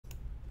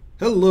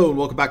Hello and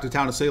welcome back to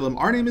Town of Salem.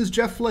 Our name is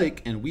Jeff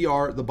Flake and we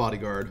are the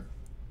Bodyguard.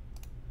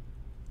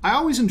 I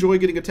always enjoy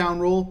getting a town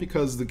roll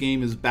because the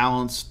game is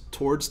balanced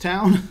towards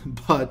town,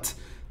 but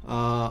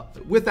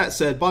with that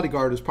said,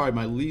 Bodyguard is probably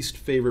my least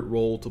favorite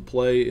role to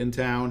play in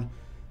town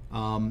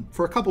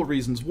for a couple of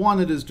reasons. One,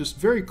 it is just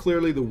very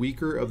clearly the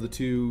weaker of the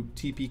two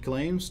TP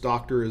claims.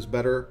 Doctor is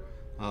better,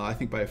 I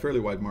think by a fairly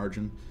wide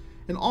margin.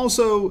 And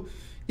also,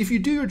 if you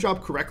do your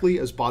job correctly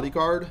as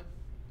Bodyguard,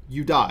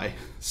 you die.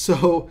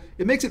 So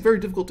it makes it very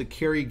difficult to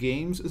carry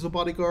games as a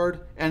Bodyguard,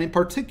 and in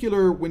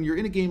particular when you're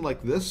in a game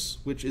like this,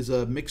 which is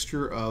a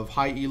mixture of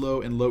high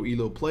elo and low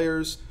elo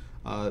players.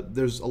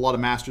 There's a lot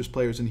of Masters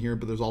players in here,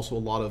 but there's also a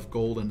lot of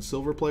gold and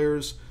silver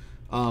players.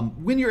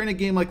 When you're in a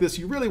game like this,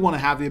 you really want to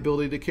have the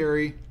ability to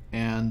carry,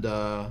 and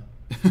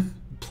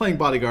playing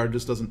Bodyguard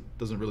just doesn't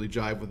really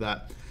jive with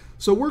that.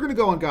 So we're going to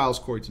go on Giles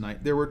Corey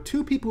tonight. There were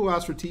two people who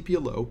asked for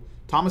TPLO,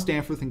 Thomas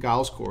Danforth and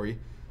Giles Corey.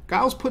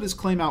 Giles put his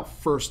claim out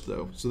first,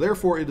 though, so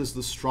therefore it is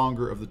the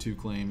stronger of the two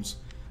claims.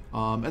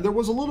 And there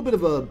was a little bit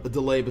of a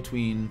delay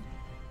between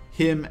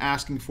him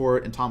asking for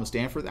it and Thomas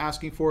Danforth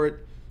asking for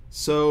it.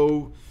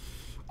 So,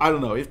 I don't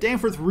know. If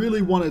Danforth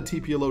really wanted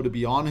TPLO to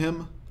be on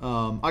him,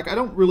 I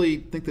don't really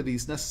think that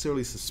he's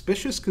necessarily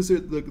suspicious because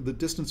the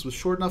distance was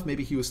short enough.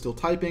 Maybe he was still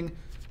typing.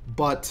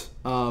 But,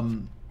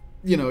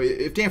 you know,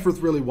 if Danforth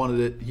really wanted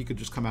it, he could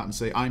just come out and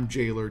say, I'm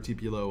jailor,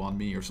 TPLO on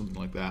me, or something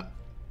like that.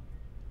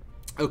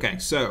 Okay,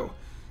 so...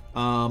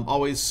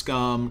 Always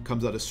Scum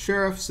comes out as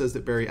Sheriff, says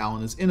that Barry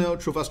Allen is Inno.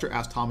 Trovester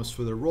asked Thomas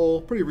for their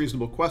role. Pretty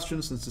reasonable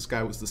question since this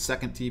guy was the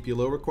second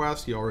TPLO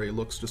request. He already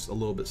looks just a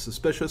little bit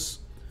suspicious,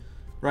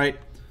 right?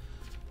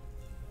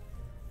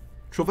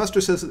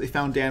 Trovester says that they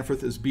found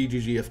Danforth as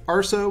BGGF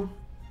Arso,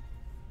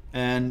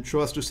 and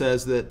Trovester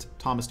says that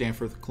Thomas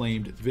Danforth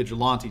claimed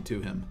Vigilante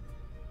to him.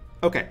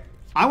 Okay,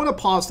 I want to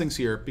pause things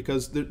here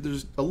because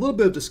there's a little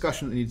bit of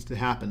discussion that needs to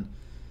happen.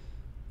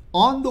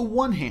 On the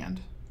one hand,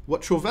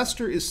 what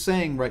Trovester is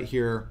saying right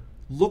here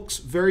looks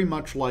very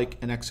much like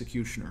an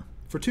executioner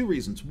for two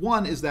reasons.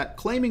 One is that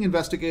claiming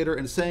investigator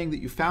and saying that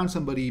you found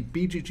somebody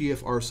BGGF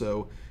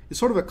Arso is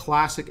sort of a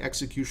classic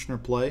executioner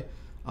play.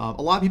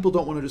 A lot of people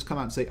don't want to just come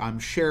out and say, I'm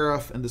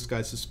sheriff and this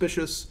guy's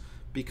suspicious,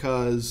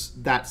 because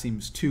that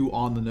seems too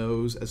on the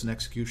nose as an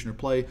executioner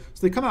play.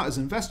 So they come out as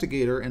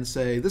investigator and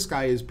say, this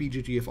guy is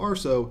BGGF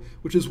Arso,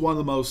 which is one of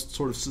the most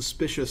sort of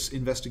suspicious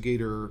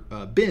investigator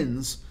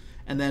bins.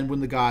 And then when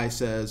the guy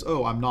says,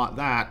 oh, I'm not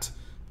that,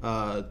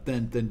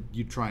 then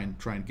you try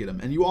and get him.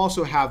 And you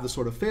also have the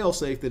sort of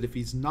fail-safe that if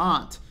he's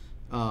not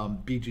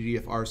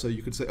BGGF Arso,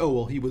 you could say, oh,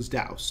 well, he was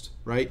doused,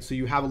 right? So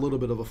you have a little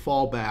bit of a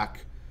fallback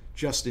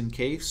just in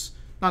case.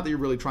 Not that you're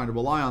really trying to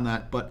rely on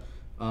that, but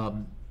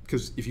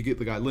because if you get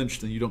the guy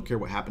lynched, then you don't care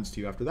what happens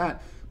to you after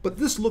that. But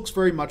this looks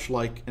very much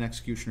like an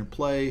executioner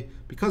play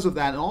because of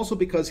that, and also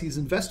because he's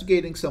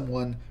investigating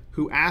someone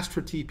who asked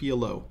for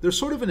TPLO. There's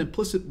sort of an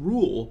implicit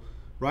rule,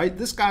 right?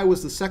 This guy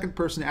was the second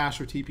person to ask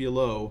for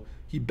TPLO.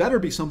 He better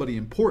be somebody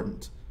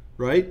important,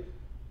 right?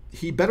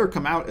 He better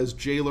come out as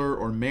jailer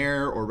or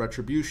mayor or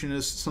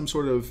retributionist, some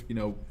sort of, you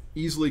know,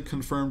 easily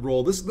confirmed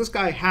role. This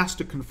guy has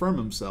to confirm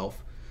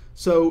himself.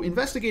 So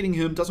investigating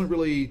him doesn't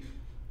really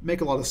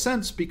make a lot of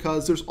sense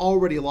because there's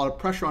already a lot of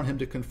pressure on him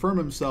to confirm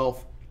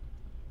himself.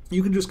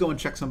 You can just go and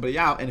check somebody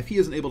out, and if he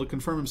isn't able to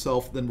confirm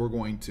himself, then we're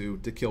going to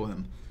kill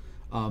him.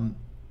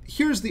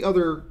 Here's the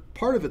other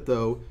part of it,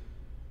 though.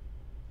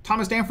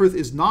 Thomas Danforth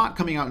is not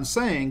coming out and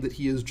saying that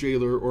he is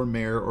jailer or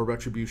mayor or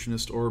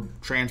retributionist or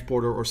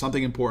transporter or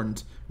something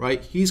important,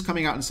 right? He's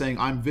coming out and saying,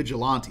 I'm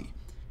vigilante.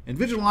 And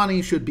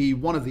vigilante should be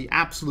one of the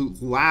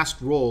absolute last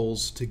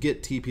roles to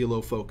get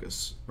TPLO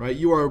focus, right?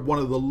 You are one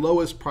of the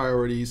lowest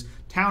priorities.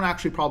 Town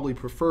actually probably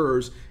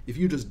prefers if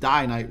you just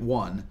die night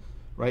one,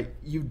 right?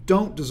 You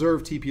don't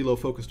deserve TPLO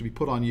focus to be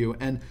put on you,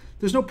 and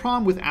there's no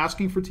problem with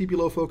asking for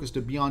TPLO focus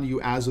to be on you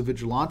as a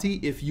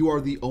vigilante if you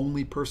are the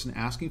only person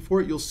asking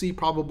for it. You'll see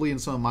probably in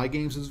some of my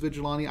games as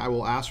vigilante, I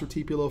will ask for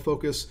TPLO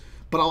focus,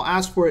 but I'll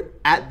ask for it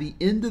at the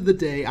end of the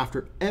day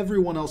after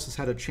everyone else has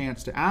had a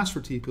chance to ask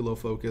for TPLO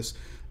focus.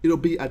 It'll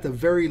be at the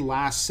very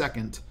last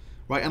second,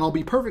 right? And I'll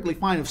be perfectly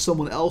fine if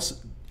someone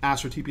else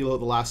asks for TPLO at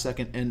the last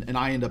second and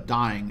I end up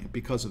dying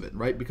because of it,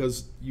 right?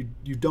 Because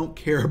you don't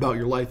care about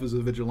your life as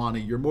a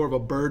vigilante. You're more of a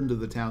burden to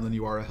the town than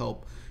you are a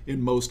help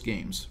in most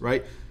games,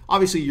 right?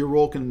 Obviously, your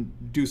role can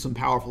do some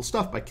powerful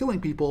stuff by killing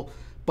people,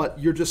 but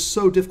you're just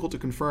so difficult to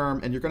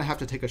confirm, and you're going to have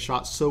to take a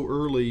shot so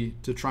early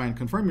to try and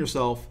confirm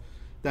yourself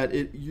that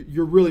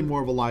you're really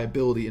more of a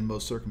liability in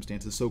most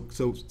circumstances.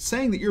 So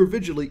saying that you're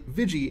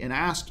Vigi and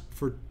asked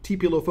for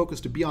TPLO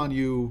focus to be on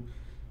you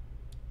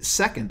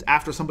second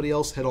after somebody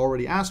else had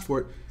already asked for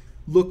it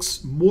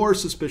looks more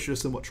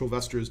suspicious than what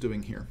Trovester is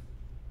doing here.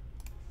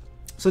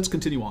 So let's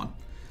continue on.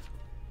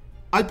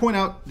 I'd point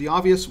out the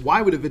obvious.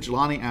 Why would a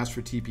vigilante ask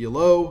for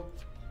TPLO?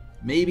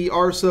 Maybe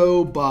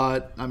Arso,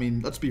 but I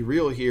mean, let's be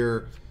real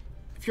here.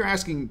 If you're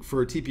asking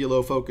for a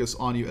TPLO focus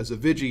on you as a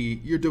Vigi,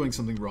 you're doing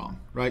something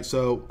wrong, right?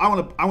 So I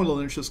want to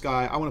lynch this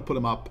guy. I want to put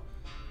him up.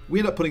 We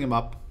end up putting him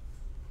up.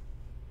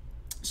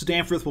 So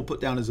Danforth will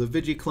put down as a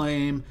Vigi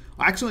claim.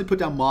 I accidentally put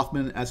down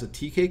Mothman as a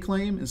TK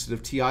claim instead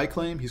of TI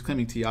claim. He's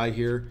claiming TI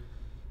here.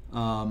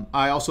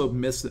 I also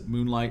missed that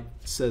Moonlight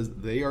says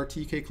they are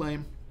TK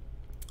claim.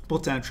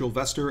 Put down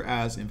Trilvester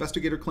as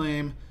investigator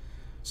claim.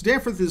 So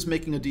Danforth is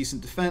making a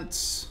decent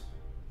defense,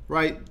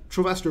 right?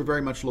 Trilvester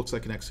very much looks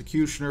like an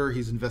executioner.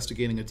 He's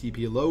investigating a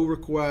TPLO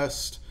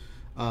request.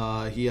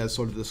 He has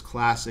sort of this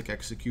classic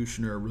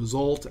executioner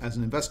result as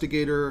an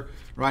investigator,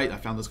 right? I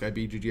found this guy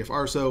BGGF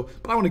Arso,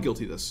 but I want to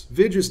guilty this.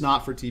 Vig is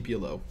not for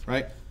TPLO,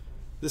 right?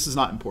 This is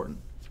not important.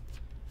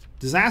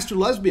 Disaster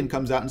Lesbian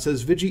comes out and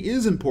says Vigi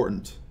is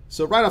important.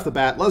 So right off the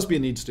bat,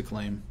 Lesbian needs to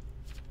claim.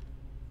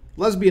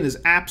 Lesbian is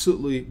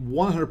absolutely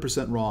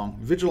 100% wrong.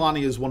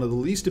 Vigilante is one of the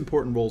least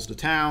important roles to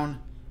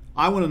town.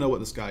 I want to know what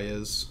this guy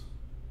is.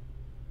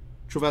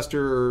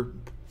 Trilvester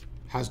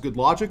has good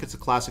logic. It's a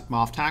classic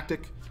Moth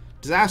tactic.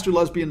 Disaster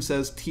Lesbian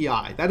says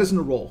TI. That isn't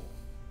a role.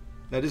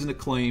 That isn't a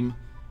claim.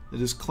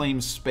 That is claim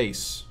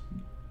space.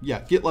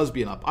 Yeah, get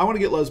Lesbian up. I want to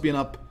get Lesbian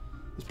up.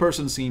 This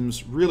person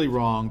seems really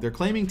wrong. They're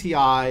claiming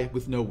TI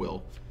with no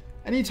will.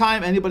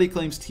 Anytime anybody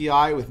claims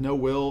TI with no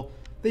will,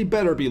 they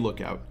better be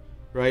lookout,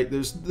 right?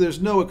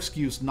 There's no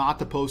excuse not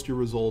to post your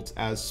results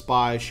as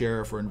spy,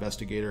 sheriff, or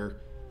investigator.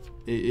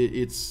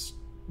 It's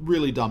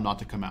really dumb not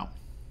to come out.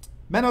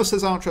 Menno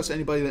says, I don't trust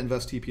anybody that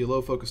invests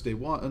TPLO focus day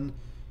one.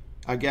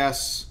 I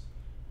guess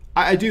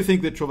I do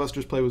think that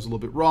Trilvester's play was a little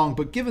bit wrong,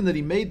 but given that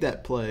he made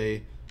that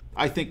play,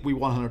 I think we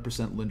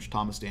 100% lynched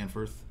Thomas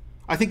Danforth.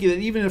 I think that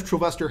even if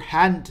Trilvester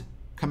hadn't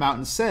come out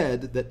and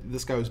said that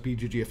this guy was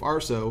BGGF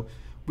Arso,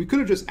 we could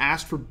have just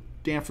asked for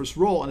Danforth's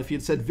role, and if he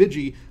had said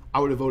Vigi, I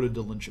would have voted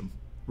to lynch him,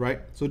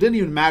 right? So it didn't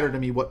even matter to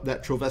me what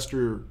that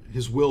Trilvester,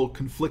 his will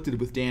conflicted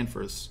with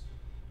Danforth's,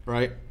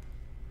 right?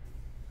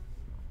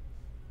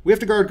 We have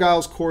to guard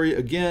Giles Corey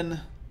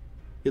again.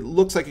 It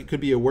looks like it could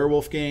be a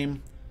werewolf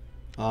game.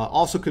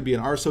 Also could be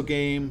an Arso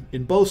game.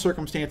 In both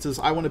circumstances,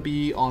 I want to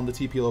be on the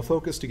TPLO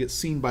focus to get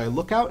seen by a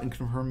lookout and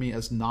confirm me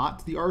as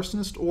not the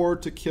arsonist, or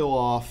to kill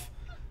off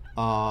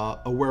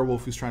a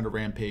werewolf who's trying to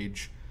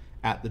rampage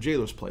at the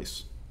jailer's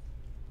place.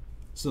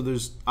 So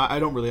I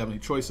don't really have any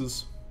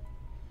choices.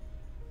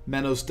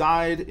 Menos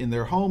died in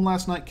their home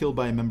last night, killed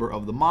by a member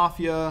of the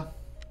Mafia.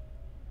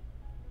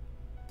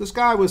 This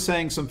guy was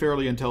saying some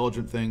fairly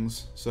intelligent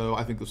things, so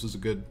I think this was a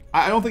good...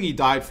 I don't think he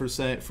died for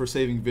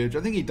saving Vig. I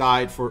think he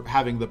died for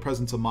having the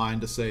presence of mind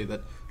to say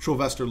that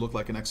Trilvester looked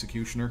like an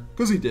executioner,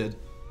 because he did.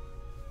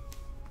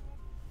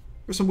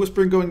 There's some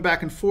whispering going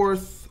back and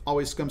forth.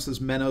 Always Scum says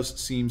Menos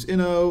seems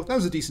inno. That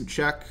was a decent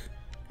check,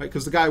 right?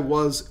 Because the guy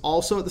was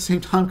also at the same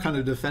time kind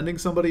of defending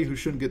somebody who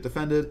shouldn't get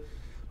defended.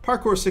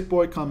 Parkour Sick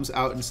Boy comes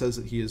out and says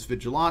that he is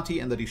vigilante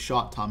and that he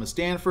shot Thomas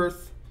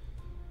Danforth.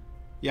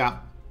 Yeah.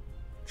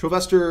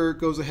 Trilvester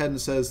goes ahead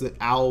and says that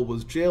Owl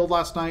was jailed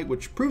last night,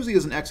 which proves he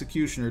is an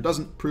executioner.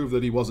 Doesn't prove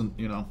that he wasn't,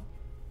 you know,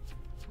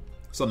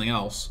 something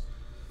else.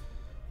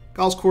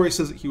 Giles Corey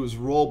says that he was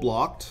role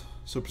blocked,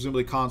 so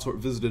presumably Consort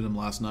visited him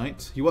last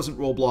night. He wasn't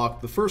role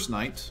blocked the first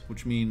night,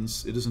 which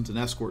means it isn't an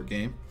escort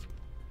game.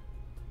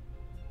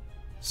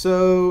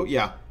 So,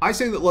 yeah, I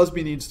say that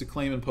Lesbian needs to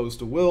claim and post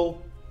a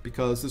will,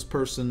 because this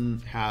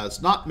person has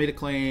not made a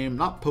claim,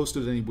 not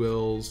posted any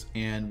wills,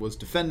 and was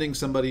defending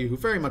somebody who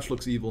very much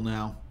looks evil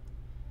now.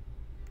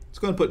 Let's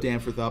go ahead and put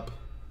Danforth up.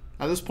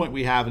 At this point,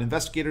 we have an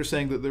investigator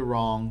saying that they're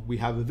wrong. We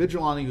have a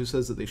vigilante who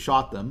says that they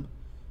shot them,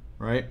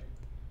 right?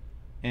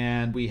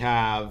 And we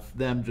have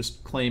them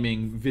just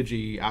claiming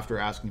Vigi after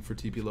asking for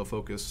TPLO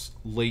focus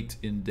late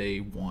in day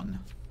one.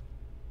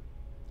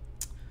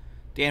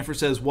 Danforth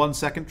says 1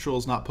 second,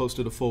 Trill's not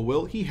posted a full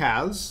will. He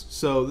has,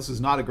 so this is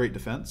not a great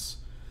defense.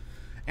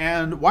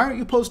 And why aren't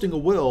you posting a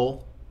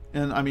will?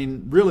 And I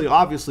mean, really,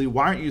 obviously,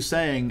 why aren't you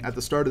saying at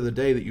the start of the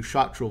day that you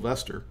shot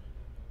Trilvester?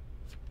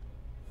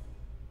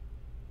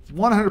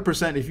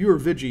 100%, if you were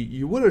Vigi,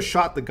 you would have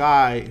shot the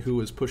guy who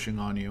was pushing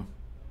on you.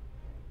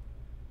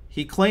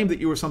 He claimed that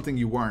you were something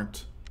you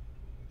weren't.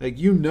 Like,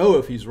 you know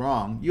if he's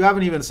wrong. You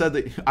haven't even said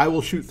that I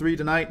will shoot 3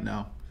 tonight.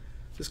 No.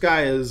 This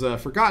guy has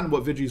forgotten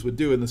what Vigis would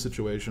do in this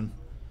situation.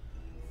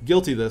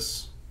 Guilty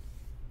this.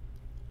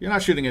 You're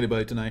not shooting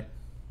anybody tonight.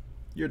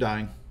 You're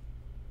dying.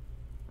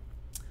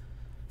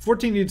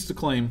 14 needs to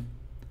claim.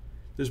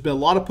 There's been a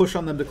lot of push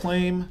on them to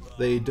claim.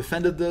 They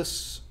defended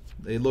this.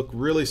 They look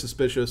really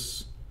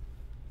suspicious.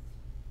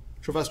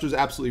 Trilvester's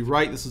absolutely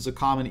right. This is a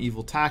common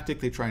evil tactic.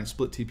 They try and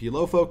split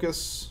TPLO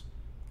focus.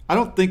 I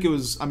don't think it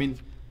was... I mean,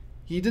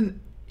 he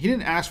didn't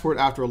ask for it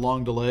after a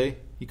long delay.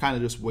 He kind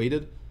of just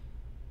waited.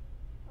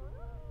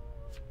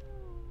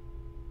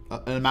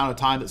 An amount of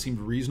time that seemed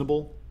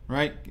reasonable,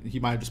 right? He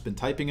might have just been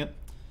typing it.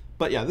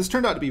 But yeah, this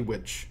turned out to be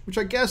Witch, which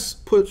I guess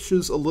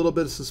pushes a little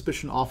bit of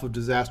suspicion off of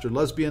Disaster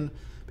Lesbian,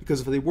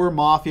 because if they were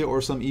Mafia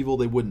or some evil,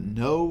 they wouldn't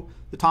know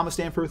that Thomas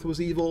Danforth was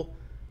evil,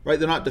 right?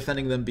 They're not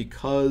defending them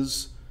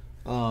because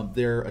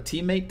they're a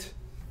teammate.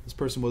 This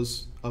person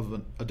was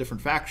of a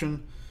different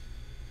faction.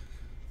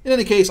 In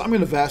any case, I'm going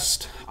to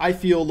vest. I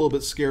feel a little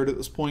bit scared at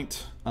this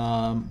point.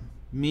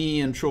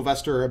 Me and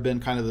Trilvester have been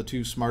kind of the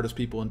two smartest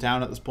people in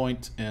town at this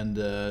point,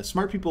 and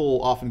smart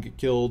people often get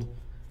killed.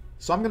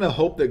 So I'm going to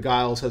hope that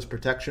Giles has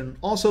protection.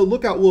 Also,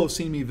 Lookout will have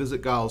seen me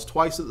visit Giles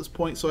twice at this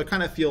point, so I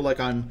kind of feel like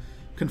I'm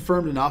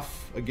confirmed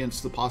enough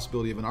against the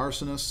possibility of an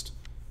arsonist.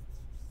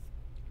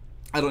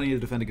 I don't need to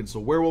defend against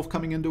a werewolf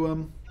coming into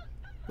him.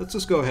 Let's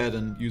just go ahead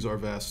and use our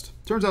vest.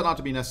 Turns out not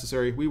to be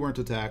necessary. We weren't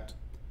attacked.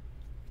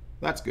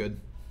 That's good.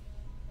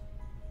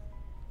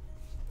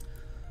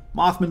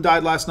 Mothman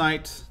died last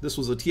night. This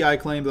was a TI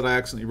claim that I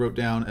accidentally wrote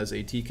down as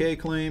a TK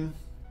claim.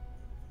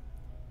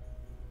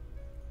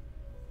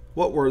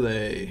 What were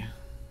they?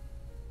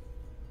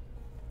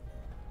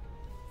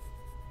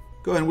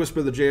 Go ahead and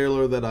whisper the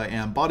jailer that I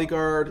am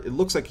Bodyguard. It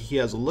looks like he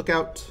has a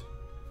lookout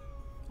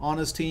on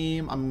his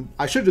team.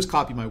 I should just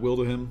copy my will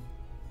to him.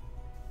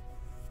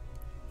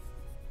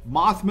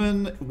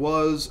 Mothman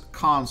was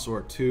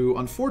Consort, who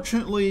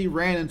unfortunately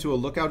ran into a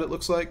lookout, it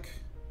looks like.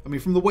 I mean,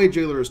 from the way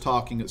Jailer is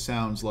talking, it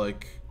sounds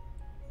like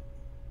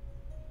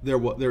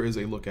there is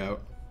a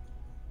lookout.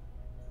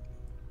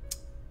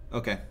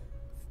 Okay.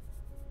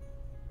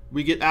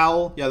 We get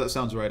Owl. Yeah, that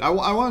sounds right. I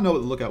want to know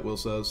what the lookout will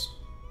says.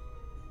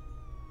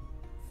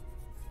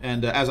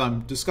 And as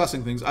I'm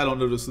discussing things, I don't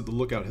notice that the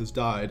lookout has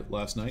died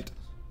last night.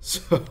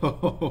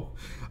 So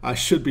I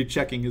should be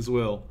checking his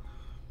will.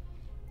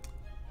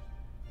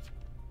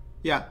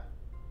 Yeah.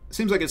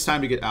 Seems like it's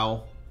time to get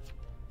Owl.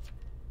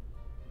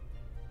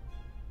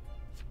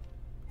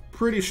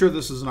 Pretty sure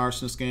this is an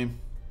arsonist game.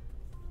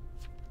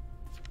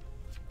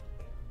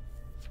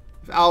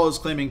 If Owl is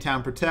claiming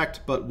Town Protect,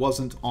 but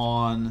wasn't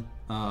on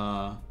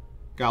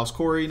Giles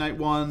Corey night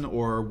 1,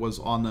 or was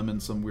on them in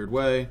some weird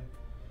way.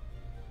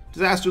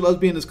 Disaster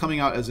Lesbian is coming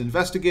out as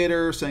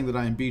investigator, saying that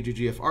I am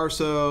BGGF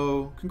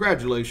Arso.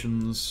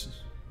 Congratulations.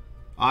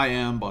 I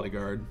am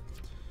Bodyguard.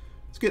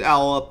 Let's get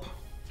Owl up.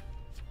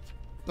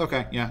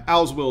 Okay, yeah.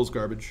 Owl's will is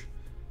garbage.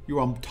 You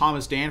are on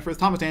Thomas Danforth.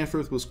 Thomas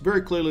Danforth was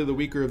very clearly the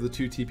weaker of the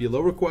two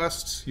TPLO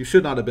requests. You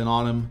should not have been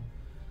on him.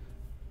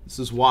 This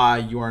is why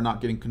you are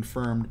not getting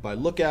confirmed by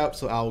Lookout,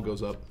 so Owl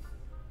goes up.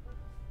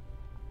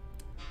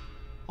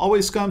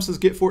 Always Scum says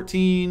get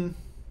 14.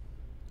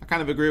 I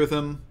kind of agree with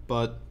him,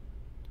 but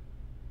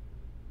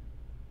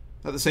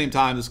at the same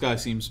time, this guy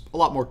seems a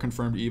lot more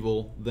confirmed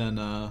evil than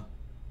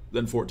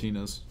 14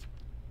 is.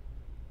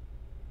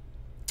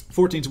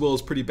 14's will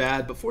is pretty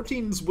bad, but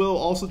 14's will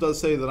also does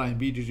say that I am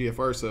BGGF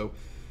Arso,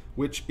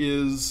 which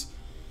is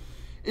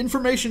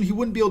information he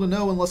wouldn't be able to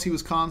know unless he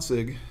was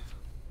consig.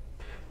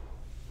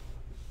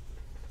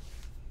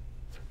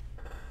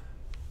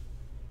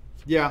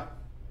 Yeah.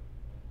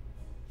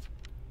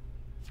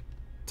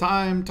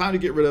 Time to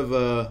get rid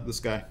of this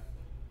guy.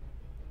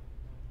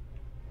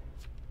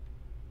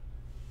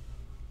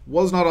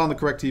 Was not on the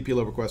correct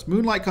TPLO request.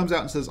 Moonlight comes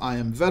out and says, I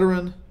am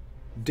veteran.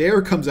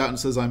 Dare comes out and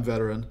says, I'm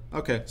veteran.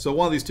 Okay, so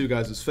one of these two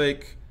guys is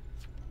fake.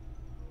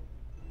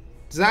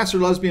 Disaster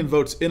Lesbian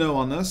votes Inno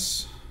on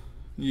this.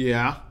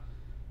 Yeah.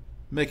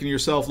 Making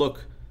yourself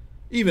look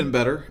even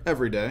better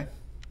every day.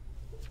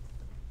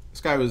 This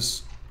guy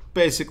was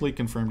basically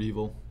confirmed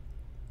evil.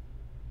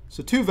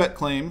 So 2 vet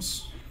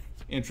claims.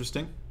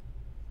 Interesting.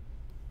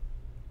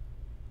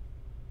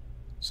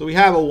 So we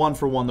have a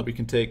 1-for-1 that we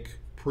can take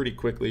pretty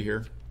quickly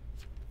here.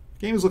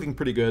 Game is looking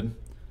pretty good.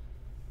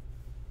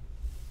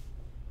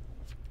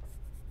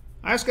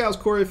 I asked Giles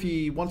Corey if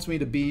he wants me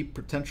to be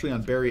potentially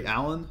on Barry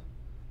Allen.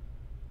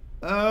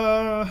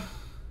 I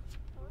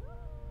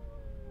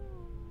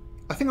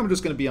think I'm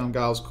just going to be on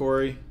Giles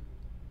Corey.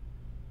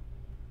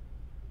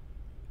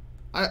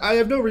 I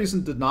have no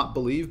reason to not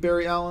believe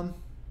Barry Allen.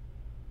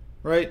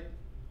 Right?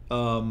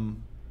 But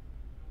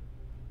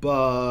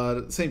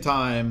at the same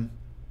time,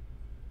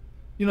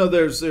 you know,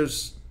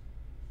 there's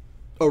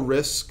a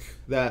risk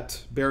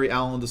that Barry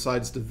Allen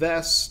decides to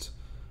vest,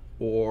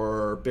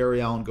 or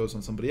Barry Allen goes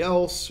on somebody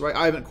else, right?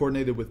 I haven't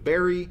coordinated with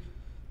Barry,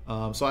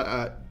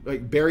 so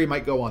like Barry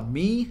might go on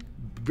me.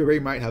 Barry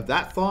might have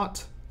that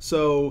thought.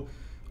 So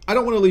I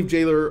don't want to leave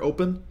Jailer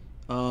open.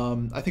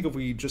 I think if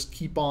we just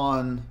keep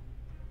on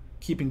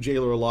keeping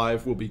Jailer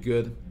alive, we'll be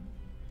good.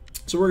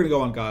 So we're going to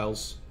go on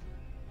Giles.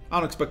 I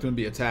don't expect him to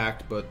be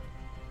attacked, but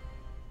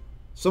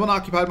someone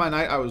occupied my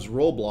night. I was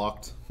role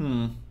blocked.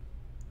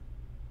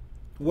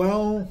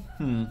 Well,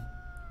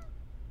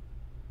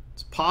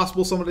 It's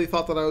possible somebody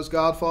thought that I was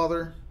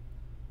Godfather.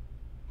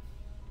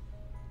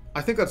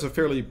 I think that's a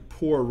fairly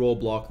poor role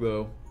block,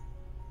 though.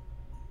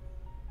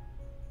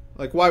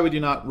 Like, why would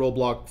you not role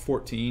block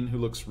 14, who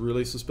looks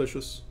really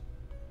suspicious?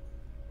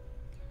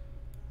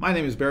 My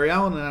name is Barry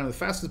Allen, and I'm the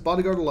fastest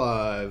bodyguard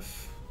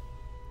alive.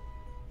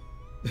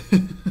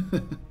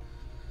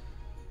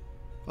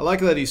 I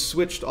like that he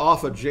switched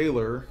off a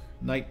jailer,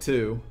 night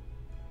 2.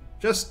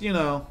 Just, you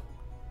know,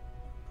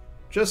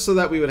 just so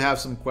that we would have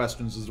some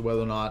questions as to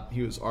whether or not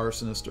he was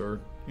arsonist or,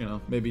 you know,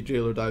 maybe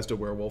jailer dies to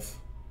werewolf.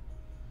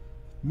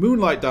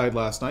 Moonlight died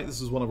last night.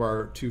 This is one of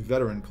our 2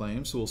 veteran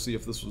claims, so we'll see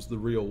if this was the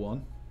real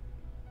one.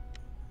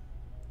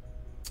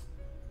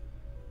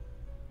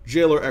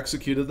 Jailer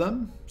executed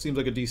them. Seems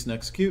like a decent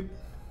execute.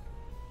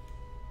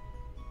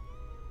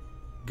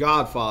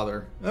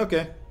 Godfather.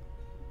 Okay.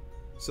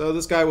 So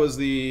this guy was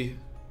the...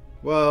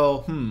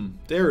 Well,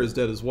 Dare is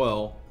dead as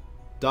well.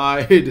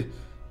 died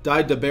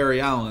to Barry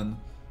Allen.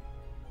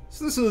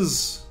 So this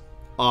is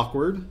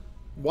awkward.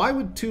 Why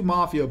would two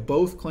Mafia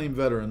both claim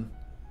veteran?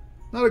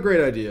 Not a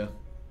great idea.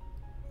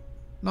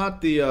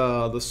 Not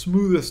the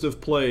smoothest of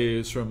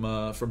plays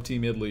from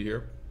Team Italy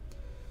here.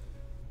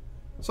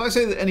 So I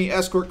say that any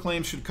escort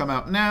claims should come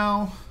out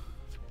now.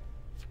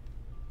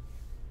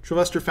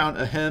 Sylvester found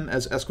Ahem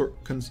as escort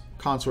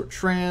consort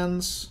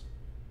trans.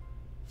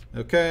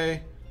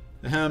 Okay.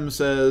 Ahem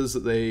says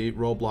that they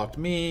role blocked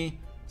me,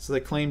 so they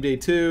claimed day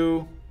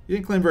 2. You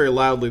didn't claim very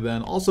loudly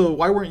then. Also,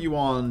 why weren't you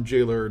on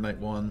Jailor night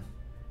 1,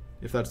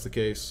 if that's the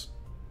case?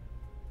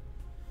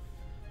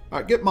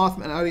 Alright, get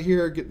Mothman out of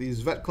here. Get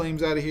these vet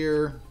claims out of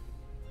here.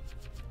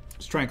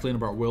 Let's try and clean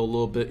up our will a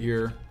little bit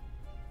here.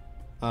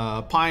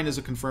 Pine is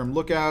a confirmed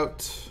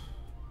lookout.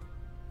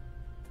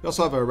 We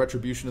also have a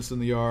retributionist in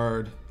the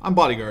yard. I'm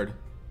Bodyguard.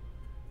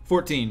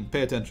 14,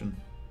 pay attention.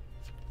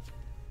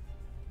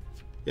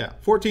 Yeah,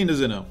 14 is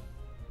Inno.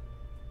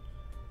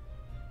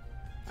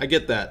 I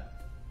get that.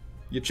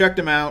 You checked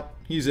him out.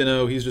 He's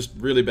Inno. He's just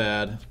really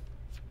bad.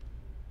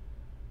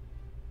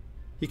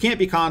 He can't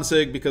be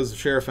Consig because the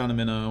sheriff found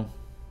him Inno.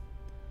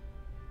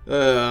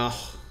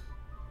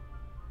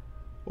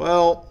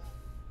 Well,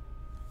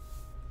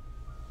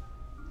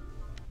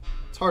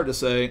 it's hard to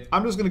say.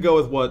 I'm just going to go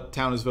with what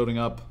town is voting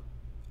up.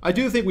 I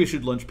do think we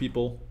should lynch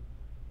people.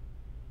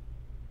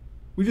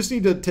 We just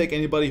need to take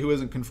anybody who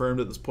isn't confirmed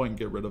at this point and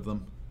get rid of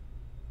them.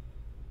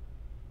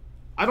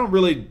 I don't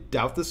really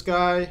doubt this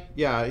guy.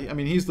 Yeah, I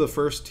mean, he's the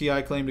first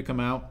TI claim to come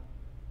out.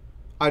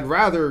 I'd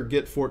rather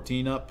get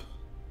 14 up,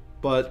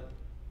 but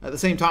at the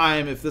same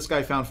time, if this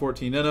guy found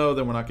 14 Inno,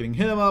 then we're not getting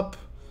him up.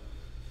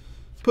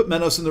 Put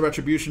Menos in the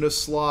Retributionist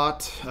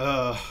slot.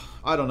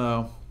 I don't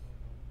know.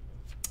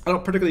 I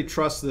don't particularly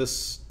trust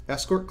this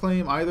escort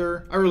claim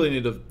either. I really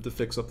need to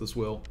fix up this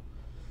will.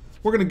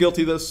 We're going to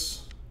guilty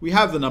this. We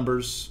have the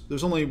numbers.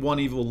 There's only one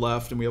evil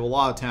left, and we have a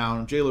lot of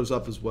town. Jailor's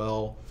up as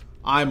well.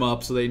 I'm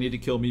up, so they need to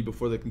kill me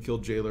before they can kill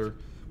Jailor.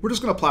 We're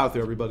just going to plow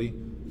through everybody.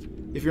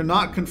 If you're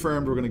not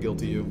confirmed, we're going to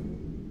guilty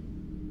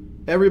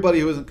you. Everybody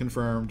who isn't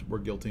confirmed, we're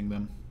guilting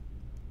them.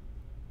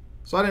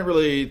 So I didn't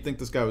really think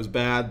this guy was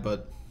bad,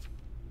 but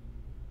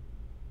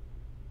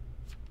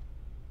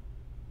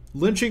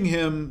lynching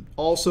him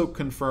also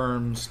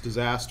confirms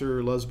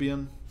Disaster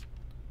Lesbian.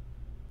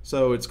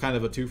 So it's kind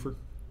of a twofer.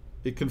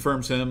 It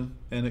confirms him,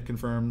 and it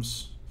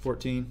confirms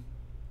 14.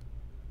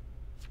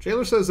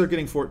 Jailor says they're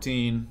getting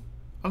 14.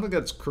 I don't think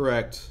that's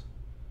correct.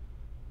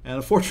 And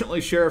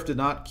unfortunately, Sheriff did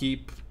not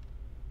keep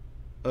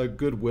a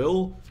good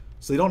will,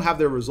 so they don't have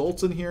their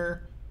results in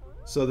here.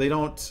 So they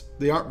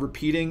aren't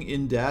repeating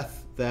in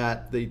death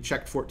that they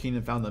checked 14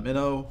 and found them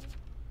Inno.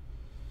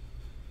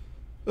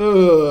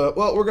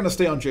 Well, we're going to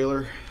stay on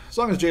Jailor. As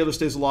long as Jailor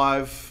stays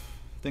alive,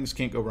 things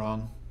can't go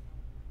wrong.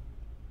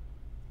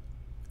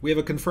 We have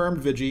a confirmed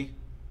Vigi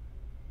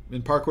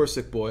in Parkour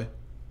Sick Boy.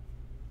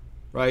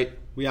 Right?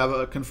 We have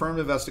a confirmed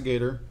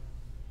investigator.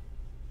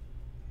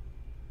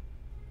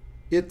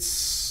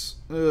 It's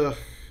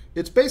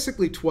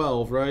basically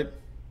 12, right?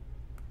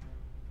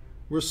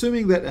 We're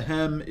assuming that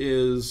Ahem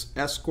is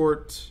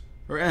escort,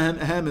 or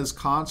Ahem is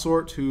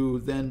consort, who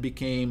then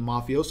became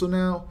mafioso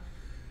now.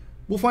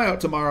 We'll find out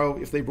tomorrow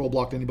if they role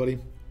blocked anybody.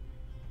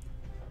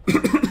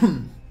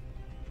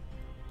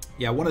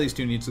 Yeah, one of these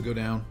two needs to go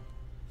down.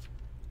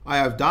 I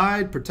have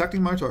died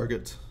protecting my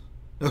target.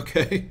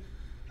 Okay.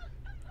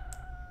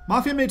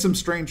 Mafia made some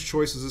strange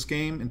choices this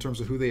game in terms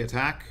of who they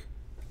attack.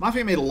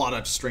 Mafia made a lot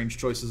of strange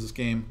choices this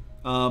game.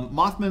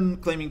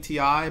 Mothman claiming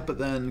TI, but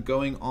then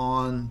going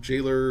on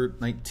Jailor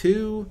Night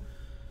 2.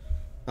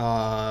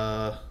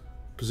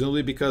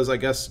 Presumably because I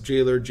guess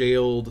Jailor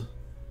jailed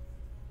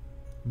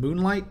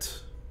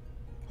Moonlight.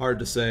 Hard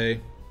to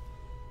say.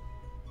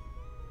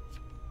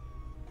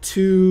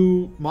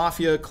 2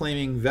 Mafia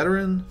claiming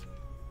Veteran.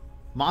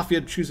 Mafia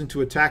choosing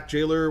to attack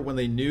Jailor when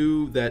they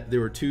knew that there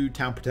were 2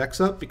 Town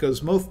Protects up, because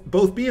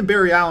both me and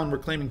Barry Allen were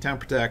claiming Town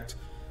Protect.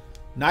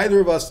 Neither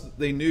of us,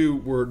 they knew,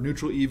 were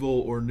neutral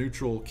evil or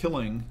neutral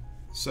killing,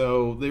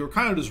 so they were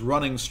kind of just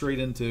running straight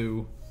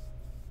into...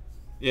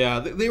 Yeah,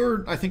 they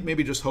were, I think,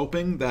 maybe just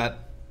hoping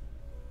that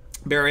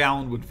Barry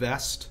Allen would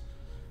vest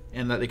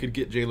and that they could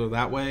get Jailor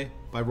that way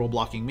by role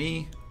blocking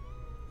me.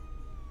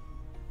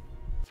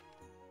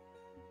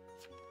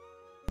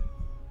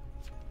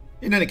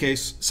 In any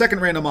case, second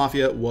random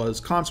Mafia was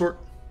Consort.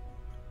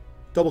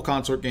 Double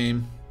Consort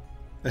game.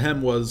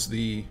 Ahem was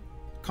the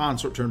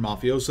Consort turned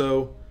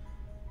Mafioso.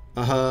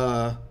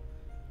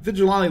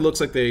 Vigilante looks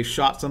like they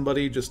shot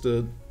somebody just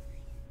to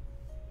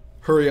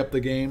hurry up the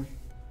game.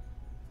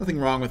 Nothing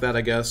wrong with that,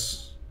 I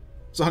guess.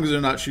 As long as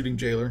they're not shooting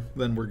Jailor,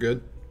 then we're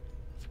good.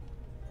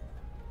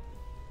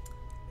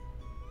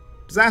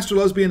 Disaster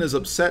Lesbian is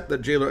upset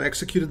that Jailor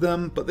executed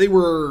them, but they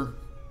were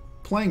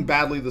playing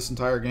badly this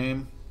entire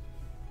game.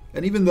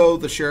 And even though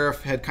the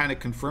Sheriff had kind of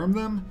confirmed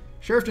them,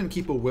 Sheriff didn't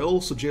keep a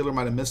will, so Jailor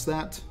might have missed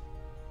that.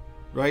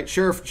 Right?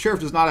 Sheriff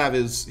does not have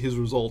his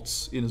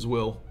results in his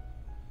will,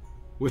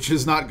 which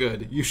is not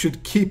good. You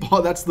should keep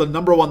all... That's the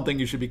number one thing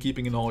you should be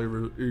keeping in all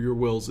your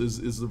wills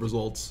is the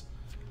results.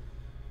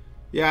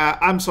 Yeah,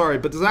 I'm sorry,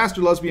 but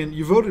Disaster Lesbian,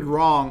 you voted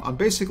wrong on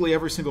basically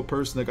every single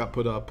person that got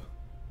put up.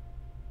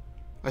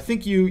 I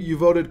think you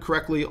voted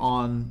correctly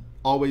on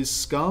Always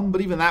Scum,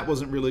 but even that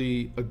wasn't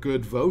really a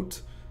good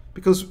vote.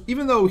 Because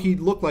even though he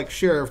looked like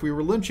Sheriff, we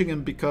were lynching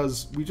him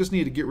because we just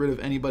needed to get rid of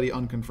anybody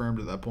unconfirmed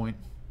at that point.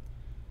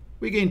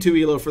 We gained 2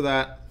 elo for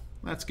that.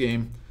 That's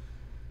game.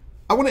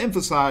 I want to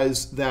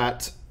emphasize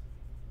that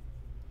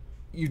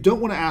you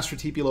don't want to ask for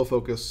TPLO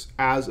focus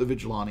as a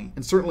vigilante.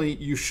 And certainly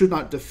you should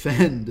not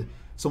defend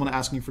someone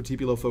asking for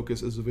TPLO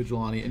focus as a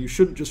vigilante. And you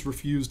shouldn't just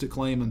refuse to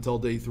claim until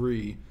day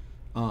 3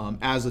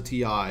 as a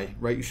TI,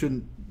 right? You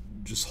shouldn't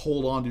just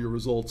hold on to your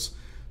results.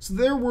 So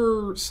there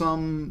were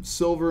some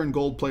silver and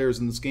gold players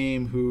in this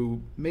game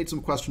who made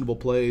some questionable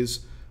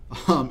plays.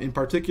 In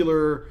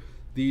particular,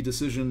 the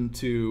decision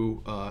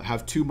to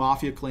have 2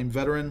 Mafia claim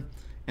veteran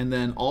and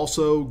then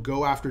also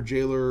go after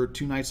Jailor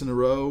 2 nights in a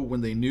row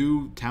when they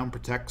knew Town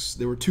Protects.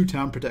 There were 2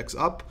 Town Protects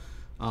up.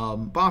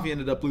 Mafia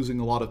ended up losing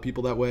a lot of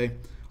people that way.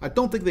 I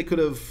don't think they could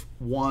have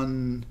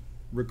won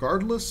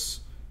regardless,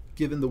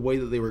 given the way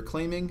that they were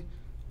claiming.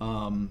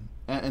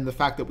 And the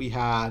fact that we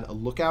had a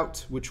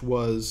lookout, which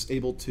was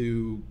able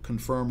to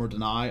confirm or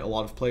deny a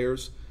lot of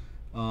players.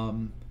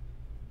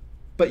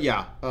 But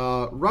yeah,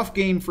 rough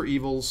game for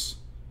Evils.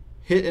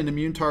 Hit an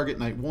immune target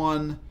night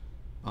 1.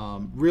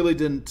 Really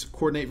didn't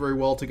coordinate very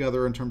well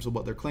together in terms of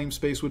what their claim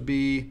space would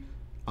be.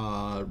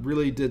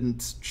 Really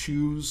didn't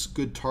choose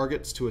good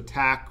targets to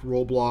attack,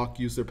 roll block,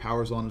 use their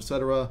powers on,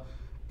 etc.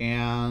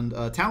 And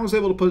Town was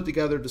able to put it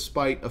together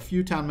despite a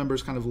few Town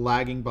members kind of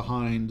lagging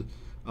behind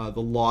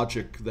the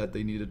logic that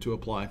they needed to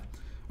apply. All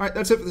right,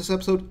 that's it for this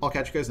episode. I'll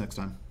catch you guys next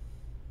time.